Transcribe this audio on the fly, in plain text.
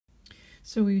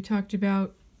So we talked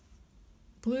about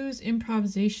blues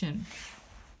improvisation,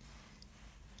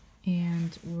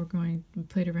 and we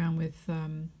played around with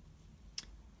in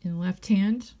the left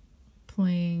hand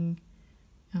playing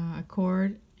a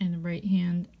chord, and the right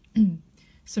hand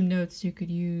some notes you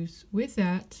could use with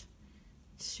that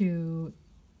to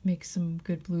make some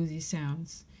good bluesy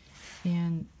sounds.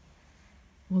 And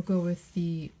we'll go with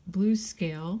the blues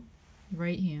scale,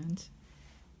 right hand,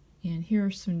 and here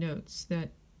are some notes that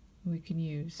we can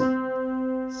use.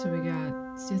 So we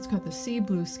got, see, it's called the C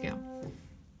blues scale.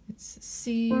 It's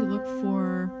C, look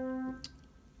for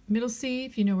middle C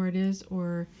if you know where it is,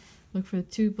 or look for the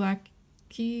two black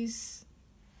keys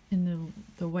and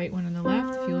the white one on the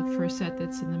left if you look for a set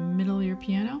that's in the middle of your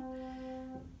piano.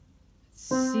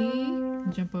 C,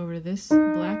 and jump over to this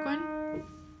black one,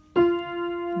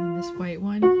 and then this white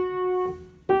one.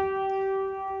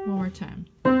 One more time.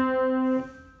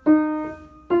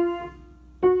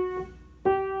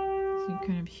 So you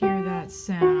kind of hear that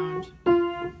sound.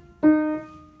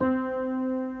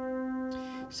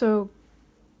 So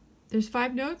there's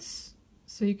 5 notes,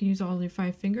 so you can use all your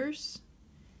 5 fingers,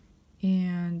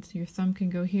 and your thumb can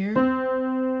go here,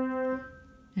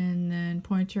 and then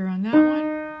pointer on that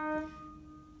one,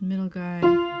 middle guy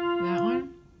that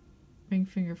one, ring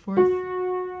finger 4th.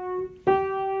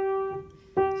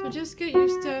 So just get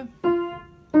used to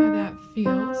how that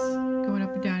feels, going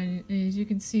up and down. And as you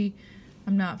can see,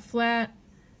 I'm not flat,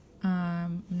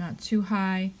 I'm not too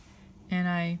high, and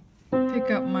I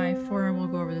pick up my forearm. We'll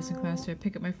go over this in class too. I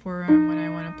pick up my forearm when I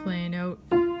want to play a note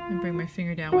and bring my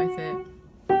finger down with it.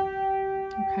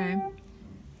 Okay,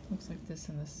 looks like this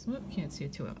and this. Whoop, can't see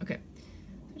it too well. Okay,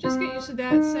 so just get used to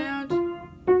that sound.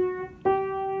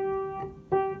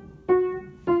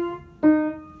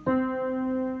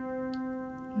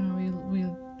 We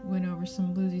went over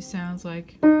some bluesy sounds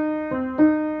like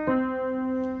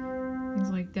things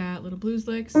like that, little blues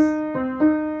licks.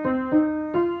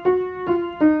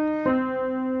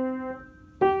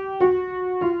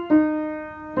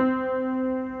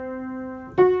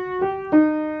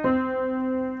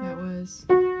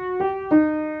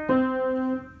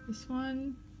 This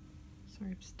one,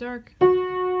 sorry it's dark.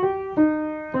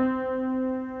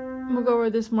 We'll go over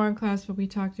this more in class, what we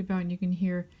talked about, and you can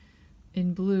hear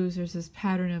in blues there's this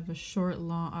pattern of a short,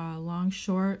 long,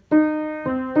 short. You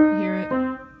hear it?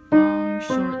 Long,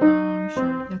 short, long,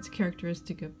 short. That's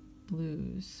characteristic of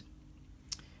blues.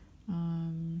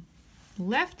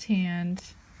 Left hand,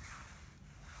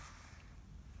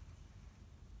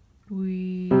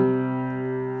 we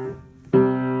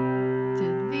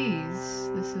did these.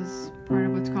 This is part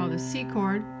of what's called a C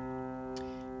chord,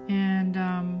 and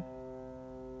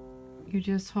you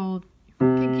just hold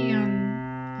your pinky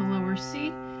on the lower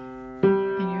C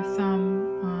and your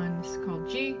thumb on, this is called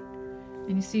G,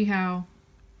 and you see how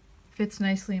it fits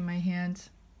nicely in my hand.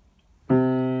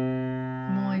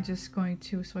 I'm only just going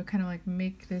to, so I kind of like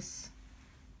make this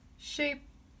shape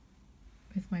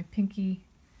with my pinky,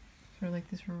 sort of like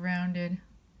this rounded.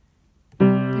 Pick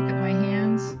up my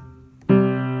hands.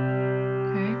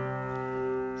 Okay,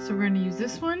 so we're going to use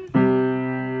this one,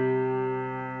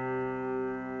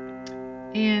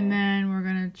 and then we're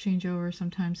going to change over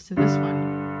sometimes to this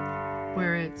one,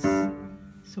 where it's,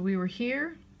 so we were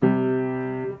here,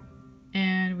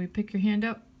 and we pick your hand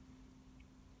up,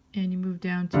 and you move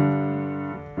down to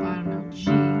bottom of G,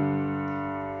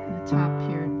 and the top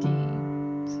here D.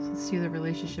 So let's see the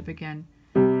relationship again.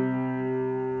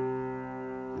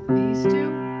 These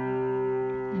two,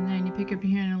 and then you pick up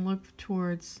your hand and look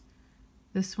towards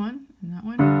this one and that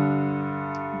one.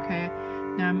 Okay,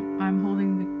 now I'm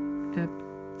holding the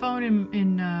phone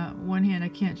in one hand. I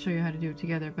can't show you how to do it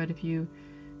together, but if you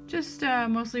just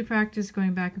mostly practice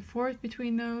going back and forth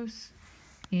between those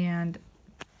and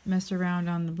mess around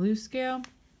on the blues scale,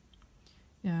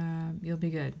 you'll be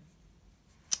good.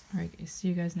 All right, see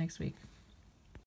you guys next week.